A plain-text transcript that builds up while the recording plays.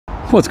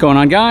What's going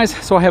on, guys?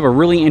 So I have a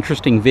really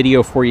interesting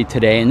video for you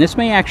today, and this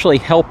may actually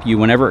help you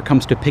whenever it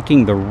comes to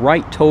picking the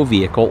right tow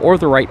vehicle or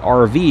the right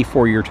RV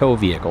for your tow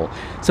vehicle.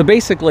 So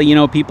basically, you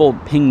know, people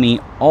ping me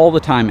all the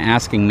time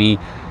asking me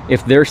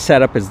if their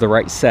setup is the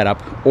right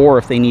setup, or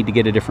if they need to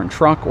get a different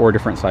truck or a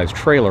different size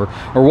trailer,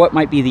 or what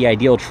might be the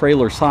ideal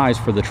trailer size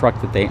for the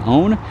truck that they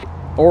own,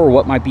 or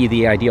what might be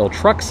the ideal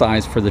truck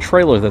size for the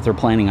trailer that they're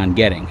planning on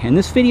getting. And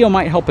this video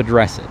might help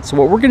address it. So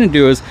what we're going to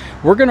do is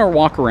we're going to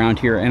walk around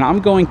here, and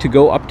I'm going to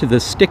go up to the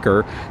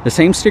sticker, the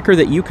same sticker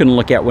that you can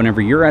look at whenever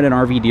you're at an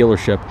RV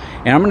dealership,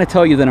 and I'm going to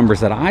tell you the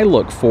numbers that I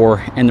look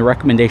for and the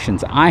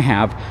recommendations I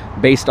have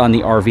based on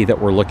the RV that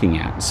we're looking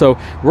at. So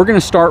we're going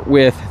to start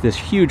with this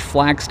huge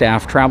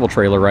Flagstaff travel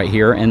trailer right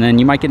here, and then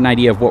you might get an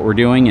idea of what we're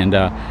doing, and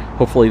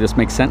hopefully this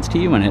makes sense to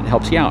you and it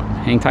helps you out.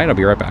 Hang tight, I'll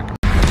be right back.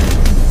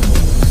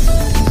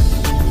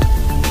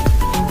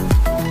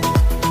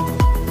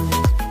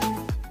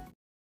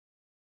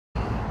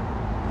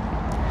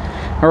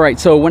 All right,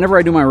 so whenever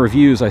I do my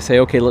reviews, I say,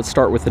 okay, let's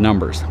start with the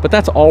numbers. But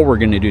that's all we're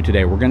gonna do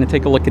today. We're gonna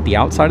take a look at the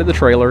outside of the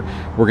trailer.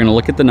 We're gonna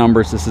look at the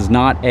numbers. This is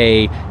not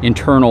a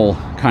internal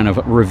kind of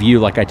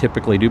review like I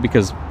typically do,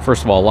 because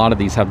first of all, a lot of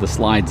these have the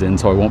slides in,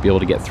 so I won't be able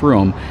to get through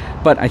them.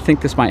 But I think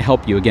this might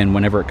help you, again,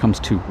 whenever it comes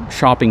to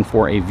shopping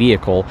for a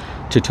vehicle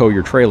to tow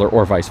your trailer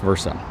or vice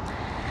versa.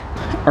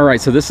 All right,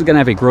 so this is going to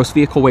have a gross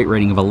vehicle weight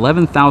rating of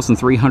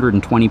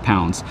 11,320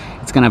 pounds.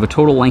 It's going to have a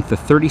total length of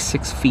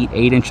 36 feet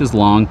 8 inches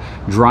long,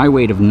 dry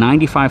weight of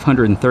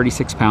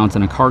 9,536 pounds,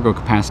 and a cargo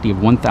capacity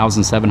of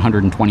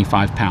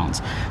 1,725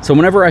 pounds. So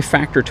whenever I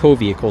factor tow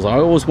vehicles, I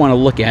always want to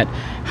look at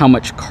how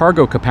much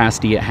cargo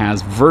capacity it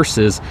has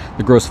versus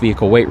the gross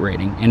vehicle weight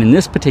rating. And in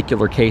this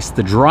particular case,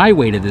 the dry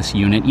weight of this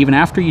unit, even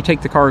after you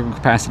take the cargo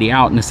capacity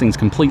out and this thing's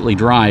completely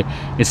dry,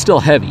 it's still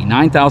heavy,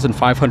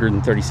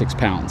 9,536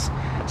 pounds.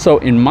 So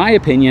in my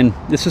opinion,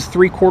 this is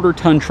 3/4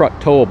 ton truck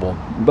towable,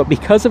 but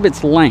because of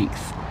its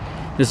length,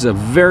 this is a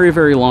very,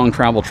 very long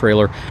travel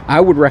trailer.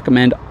 I would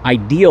recommend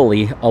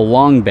ideally a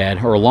long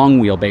bed or a long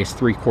wheelbase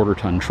 3/4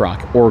 ton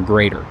truck or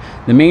greater.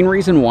 The main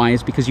reason why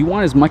is because you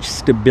want as much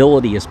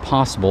stability as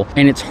possible,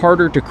 and it's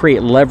harder to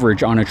create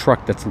leverage on a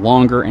truck that's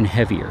longer and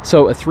heavier.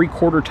 So a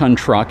 3/4 ton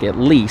truck, at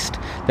least,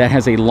 that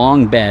has a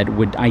long bed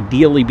would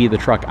ideally be the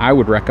truck I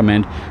would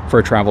recommend for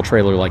a travel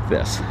trailer like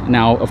this.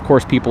 Now, of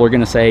course, people are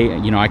gonna say,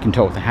 you know, I can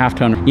tow it with a half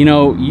ton. You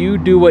know, you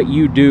do what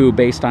you do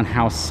based on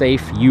how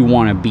safe you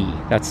wanna be.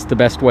 That's the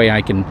best way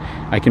I can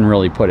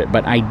really put it.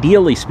 But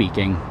ideally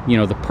speaking, you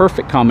know, the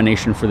perfect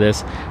combination for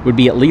this would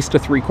be at least a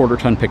 3/4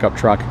 ton pickup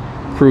truck,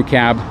 crew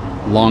cab,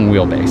 long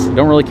wheelbase.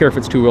 Don't really care if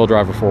it's 2-wheel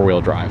drive or 4-wheel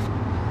drive.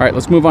 All right,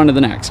 let's move on to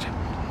the next.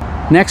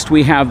 Next,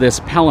 we have this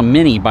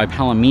Palomini by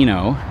Palomino.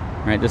 All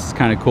right, this is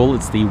kind of cool.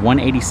 It's the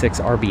 186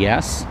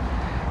 RBS,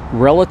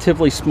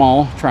 relatively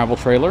small travel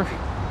trailer.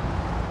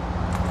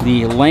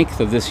 The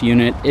length of this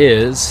unit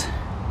is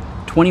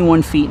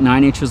 21 feet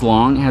 9 inches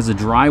long. It has a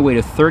dry weight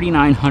of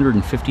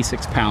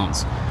 3,956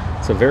 pounds.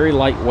 It's a very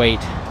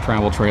lightweight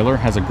travel trailer.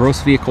 Has a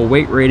gross vehicle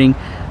weight rating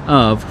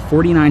of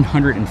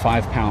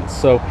 4,905 pounds.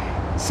 So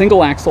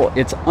single axle,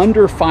 it's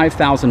under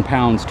 5,000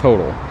 pounds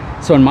total.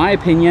 So in my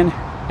opinion,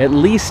 at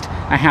least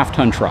a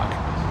half-ton truck.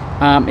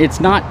 It's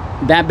not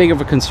that big of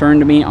a concern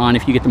to me on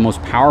if you get the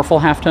most powerful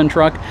half-ton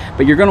truck,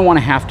 but you're going to want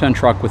a half-ton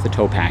truck with a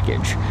tow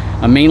package,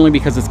 mainly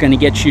because it's going to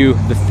get you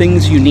the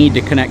things you need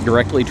to connect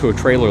directly to a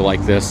trailer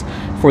like this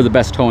for the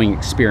best towing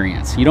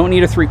experience. You don't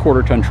need a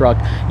 3/4 ton truck.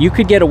 You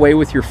could get away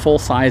with your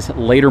full-size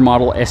later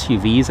model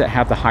SUVs that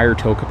have the higher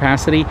tow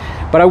capacity,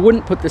 but I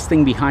wouldn't put this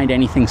thing behind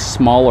anything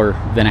smaller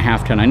than a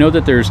half-ton. I know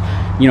that there's,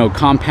 you know,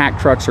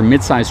 compact trucks or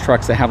mid-sized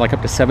trucks that have like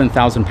up to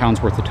 7,000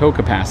 pounds worth of tow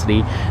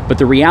capacity, but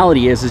the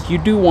reality is you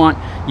do want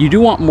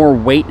more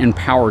weight and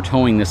power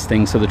towing this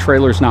thing, so the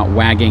trailer's not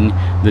wagging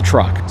the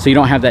truck, so you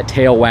don't have that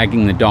tail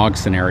wagging the dog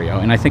scenario.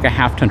 And I think a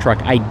half-ton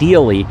truck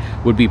ideally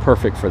would be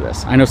perfect for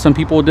this. I know some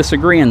people would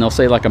disagree and they'll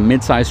say like a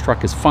mid-size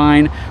truck is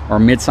fine, or a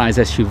mid-size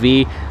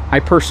SUV. I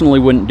personally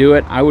wouldn't do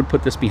it. I would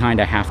put this behind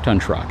a half-ton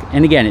truck.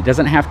 And again, it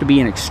doesn't have to be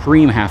an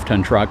extreme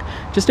half-ton truck,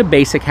 just a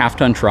basic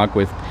half-ton truck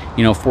with,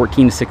 you know,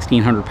 1,400 to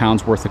 1,600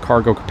 pounds worth of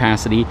cargo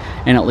capacity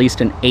and at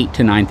least an 8,000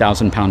 to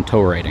 9,000 pound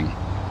tow rating.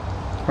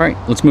 All right,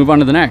 let's move on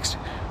to the next.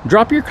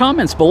 Drop your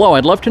comments below.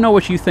 I'd love to know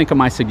what you think of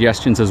my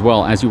suggestions as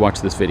well as you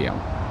watch this video.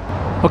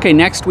 Okay,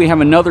 next we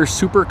have another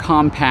super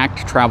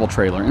compact travel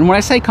trailer. And when I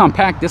say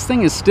compact, this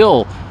thing is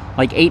still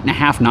like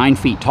 8.5, 9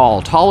 feet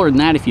tall. Taller than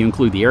that if you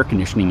include the air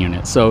conditioning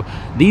unit. So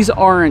these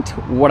aren't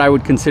what I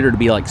would consider to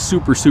be like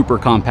super, super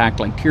compact,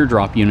 like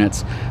teardrop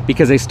units,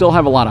 because they still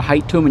have a lot of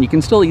height to them and you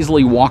can still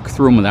easily walk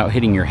through them without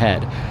hitting your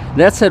head.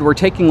 That said, we're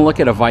taking a look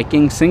at a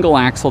Viking single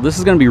axle. This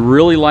is going to be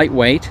really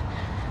lightweight.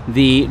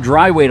 The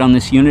dry weight on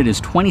this unit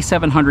is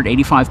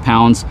 2,785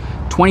 pounds,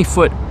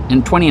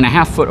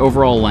 20.5 foot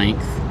overall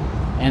length.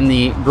 And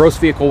the gross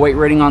vehicle weight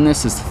rating on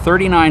this is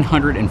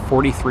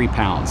 3,943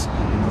 pounds.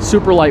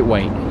 Super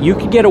lightweight. You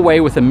could get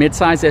away with a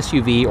mid-size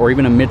SUV or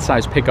even a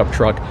mid-size pickup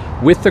truck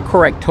with the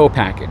correct tow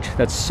package.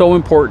 That's so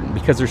important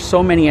because there's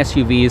so many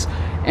SUVs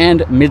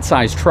and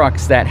mid-sized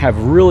trucks that have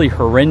really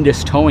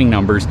horrendous towing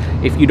numbers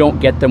if you don't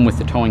get them with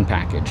the towing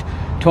package.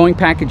 Towing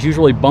package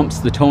usually bumps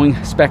the towing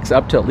specs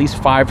up to at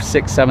least 5,000,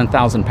 6,000,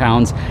 7,000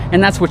 pounds,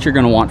 and that's what you're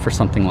going to want for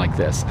something like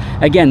this.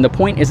 Again, the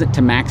point isn't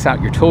to max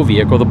out your tow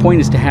vehicle. The point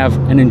is to have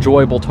an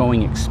enjoyable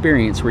towing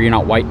experience where you're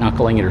not white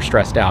knuckling it or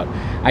stressed out.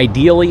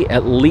 Ideally,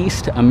 at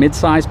least a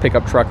mid-size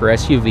pickup truck or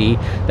SUV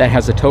that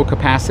has a tow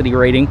capacity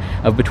rating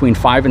of between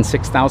 5,000 and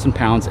 6,000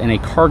 pounds and a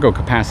cargo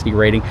capacity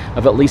rating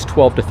of at least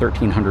 1,200 to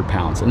 1,300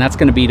 pounds. And that's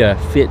going to be to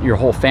fit your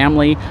whole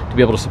family, to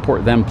be able to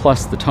support them,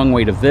 plus the tongue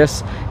weight of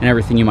this and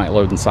everything you might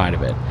load inside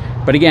of it.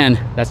 But again,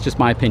 that's just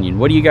my opinion.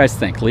 What do you guys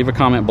think? Leave a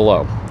comment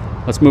below.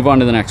 Let's move on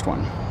to the next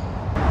one.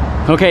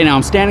 Okay, now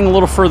I'm standing a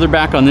little further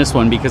back on this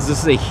one because this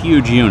is a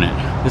huge unit.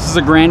 This is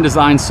a Grand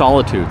Design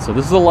Solitude, so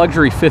this is a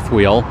luxury fifth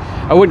wheel.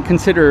 I wouldn't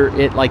consider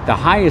it like the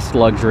highest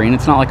luxury, and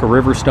it's not like a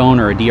Riverstone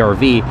or a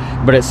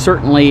DRV, but it's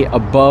certainly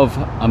above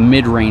a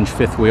mid-range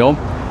fifth wheel.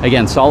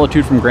 Again,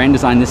 Solitude from Grand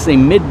Design. This is a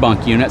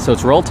mid-bunk unit, so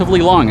it's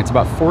relatively long. It's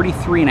about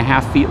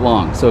 43.5 feet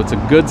long, so it's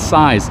a good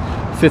size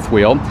fifth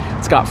wheel.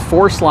 It's got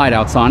 4 slide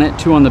outs on it,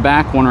 2 on the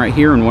back, 1 right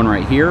here and 1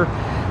 right here.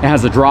 It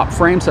has a drop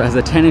frame, so it has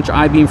a 10-inch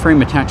I-beam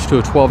frame attached to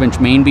a 12-inch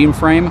main beam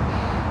frame.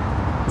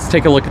 Let's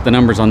take a look at the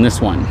numbers on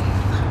this one.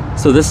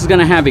 So this is going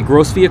to have a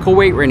gross vehicle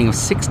weight rating of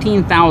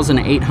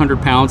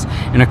 16,800 pounds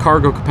and a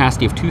cargo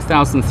capacity of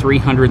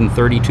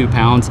 2,332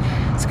 pounds.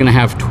 It's going to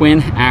have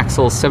twin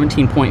axles,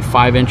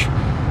 17.5-inch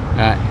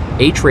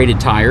H-rated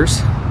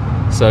tires.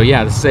 So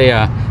yeah, this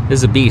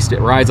is a beast.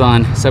 It rides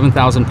on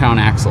 7,000-pound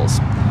axles.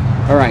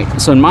 All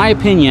right, so in my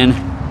opinion,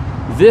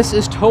 this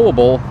is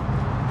towable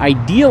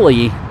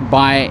ideally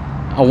by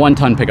a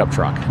 1-ton pickup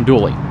truck,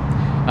 dually.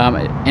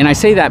 And I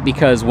say that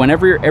because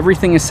whenever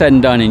everything is said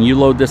and done and you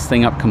load this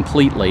thing up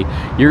completely,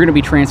 you're going to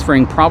be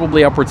transferring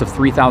probably upwards of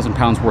 3,000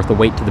 pounds worth of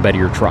weight to the bed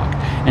of your truck.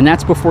 And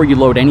that's before you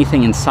load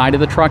anything inside of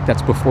the truck.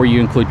 That's before you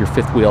include your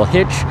fifth wheel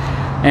hitch.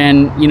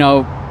 And, you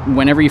know,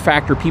 whenever you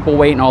factor people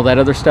weight and all that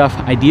other stuff,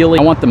 ideally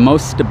I want the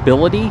most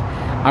stability.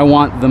 I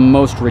want the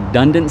most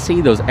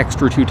redundancy, those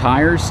extra 2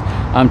 tires,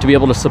 to be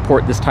able to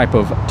support this type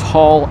of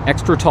tall,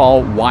 extra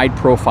tall, wide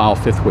profile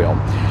fifth wheel.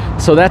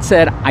 So that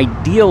said,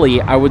 ideally,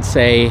 I would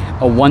say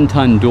a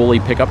 1-ton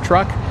dually pickup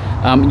truck.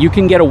 You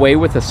can get away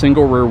with a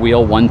single rear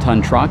wheel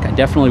 1-ton truck. I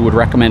definitely would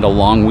recommend a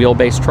long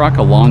wheelbase truck,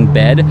 a long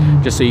bed,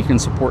 just so you can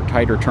support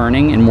tighter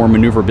turning and more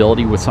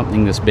maneuverability with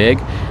something this big.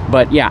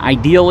 But yeah,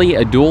 ideally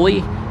a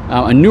dually.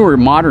 A newer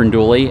modern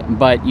dually,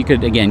 but you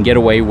could again get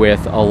away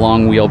with a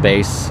long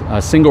wheelbase, a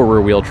single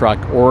rear wheel truck,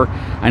 or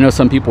I know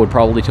some people would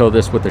probably tow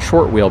this with a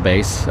short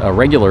wheelbase, a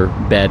regular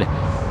bed,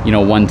 you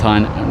know,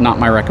 1-ton. Not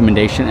my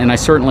recommendation, and I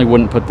certainly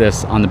wouldn't put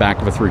this on the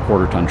back of a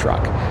 3/4 ton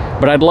truck.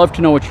 But I'd love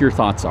to know what your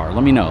thoughts are.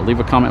 Let me know. Leave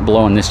a comment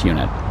below on this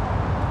unit.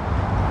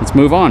 Let's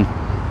move on.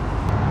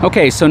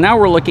 Okay, so now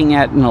we're looking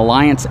at an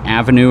Alliance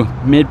Avenue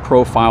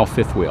mid-profile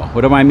fifth wheel.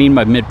 What do I mean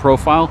by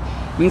mid-profile?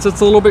 It means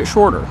it's a little bit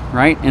shorter,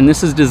 right? And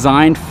this is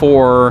designed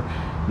for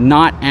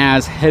not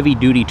as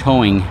heavy-duty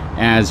towing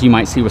as you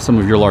might see with some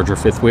of your larger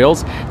fifth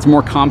wheels. It's a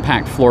more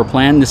compact floor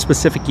plan. This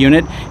specific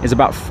unit is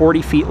about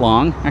 40 feet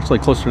long, actually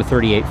closer to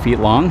 38 feet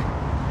long.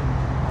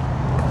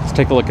 Let's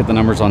take a look at the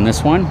numbers on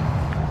this one.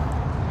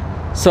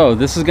 So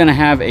this is going to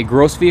have a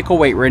gross vehicle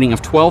weight rating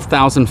of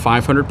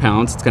 12,500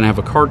 pounds. It's going to have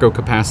a cargo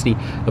capacity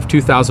of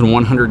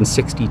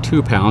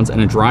 2,162 pounds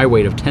and a dry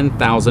weight of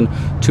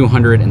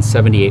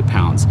 10,278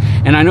 pounds.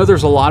 And I know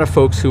there's a lot of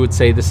folks who would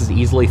say this is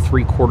easily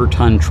 3/4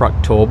 ton truck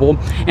towable,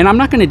 and I'm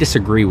not going to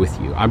disagree with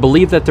you. I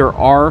believe that there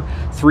are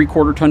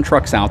 3/4 ton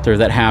trucks out there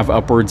that have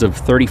upwards of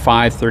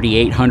 3,500,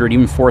 3,800,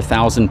 even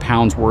 4,000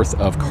 pounds worth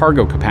of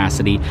cargo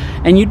capacity,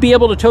 and you'd be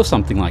able to tow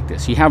something like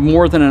this. You have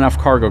more than enough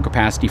cargo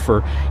capacity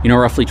for, you know,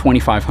 roughly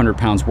 2,500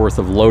 pounds worth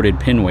of loaded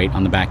pin weight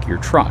on the back of your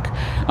truck.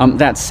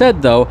 That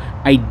said though,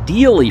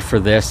 ideally for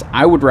this,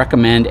 I would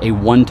recommend a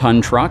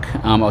 1-ton truck.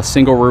 A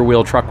single rear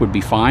wheel truck would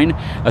be fine.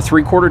 A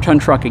 3/4 ton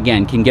truck,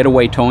 again, can get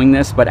away towing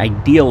this, but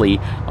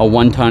ideally a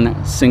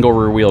 1-ton single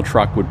rear wheel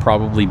truck would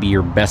probably be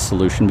your best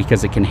solution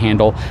because it can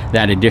handle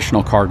that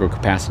additional cargo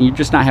capacity. You're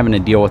just not having to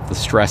deal with the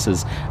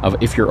stresses of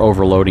if you're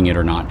overloading it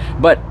or not.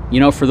 But, you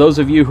know, for those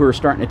of you who are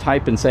starting to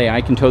type and say,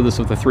 I can tow this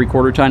with a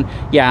 3/4 ton,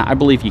 yeah, I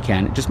believe you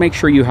can. Just make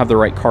sure you have the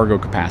right cargo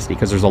capacity,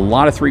 because there's a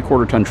lot of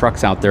 3/4 ton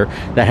trucks out there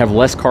that have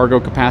less cargo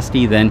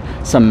capacity than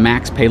some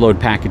max payload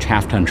package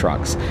 1/2 ton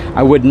trucks.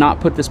 I would not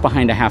put this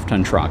behind a 1/2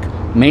 ton truck,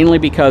 mainly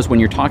because when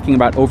you're talking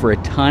about over a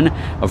ton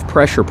of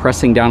pressure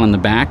pressing down on the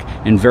back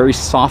and very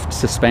soft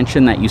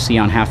suspension that you see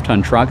on 1/2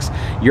 ton trucks,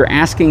 you're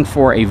asking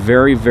for a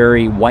very,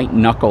 very white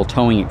knuckle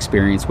towing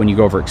experience when you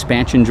go over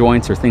expansion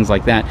joints or things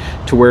like that,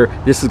 to where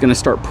this is going to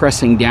start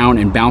pressing down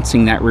and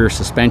bouncing that rear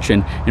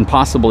suspension and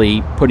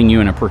possibly putting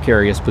you in a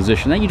precarious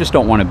position that you just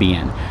don't want to be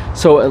in.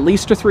 So at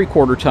least a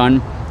 3/4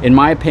 ton, in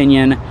my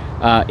opinion,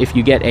 If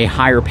you get a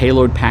higher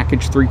payload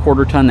package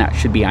 3/4 ton, that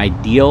should be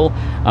ideal.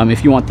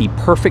 If you want the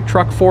perfect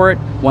truck for it,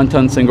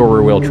 1-ton single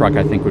rear wheel truck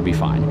I think would be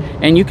fine.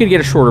 And you could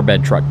get a shorter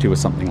bed truck too with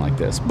something like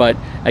this. But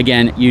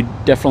again, you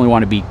definitely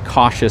want to be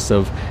cautious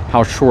of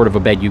how short of a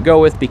bed you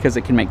go with, because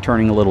it can make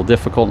turning a little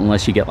difficult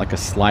unless you get like a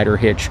slider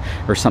hitch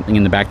or something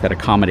in the back that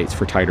accommodates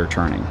for tighter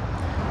turning.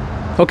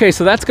 Okay,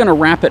 so that's gonna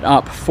wrap it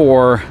up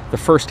for the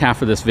first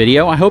half of this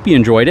video. I hope you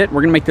enjoyed it.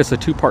 We're gonna make this a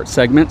 2-part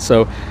segment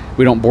so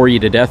we don't bore you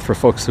to death for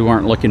folks who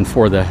aren't looking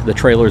for the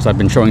trailers I've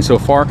been showing so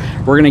far.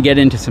 We're gonna get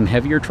into some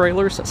heavier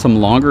trailers,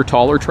 some longer,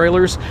 taller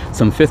trailers,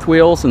 some fifth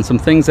wheels, and some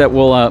things that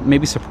will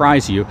maybe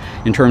surprise you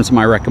in terms of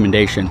my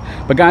recommendation.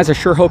 But guys, I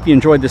sure hope you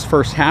enjoyed this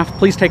first half.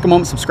 Please take a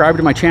moment, subscribe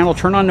to my channel,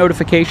 turn on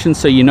notifications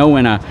so you know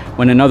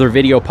when another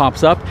video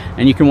pops up,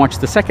 and you can watch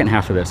the second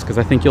half of this because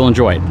I think you'll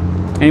enjoy it.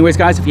 Anyways,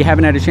 guys, if you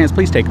haven't had a chance,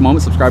 please take a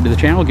moment, subscribe to the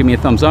channel, give me a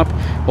thumbs up.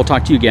 We'll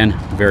talk to you again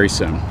very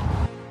soon.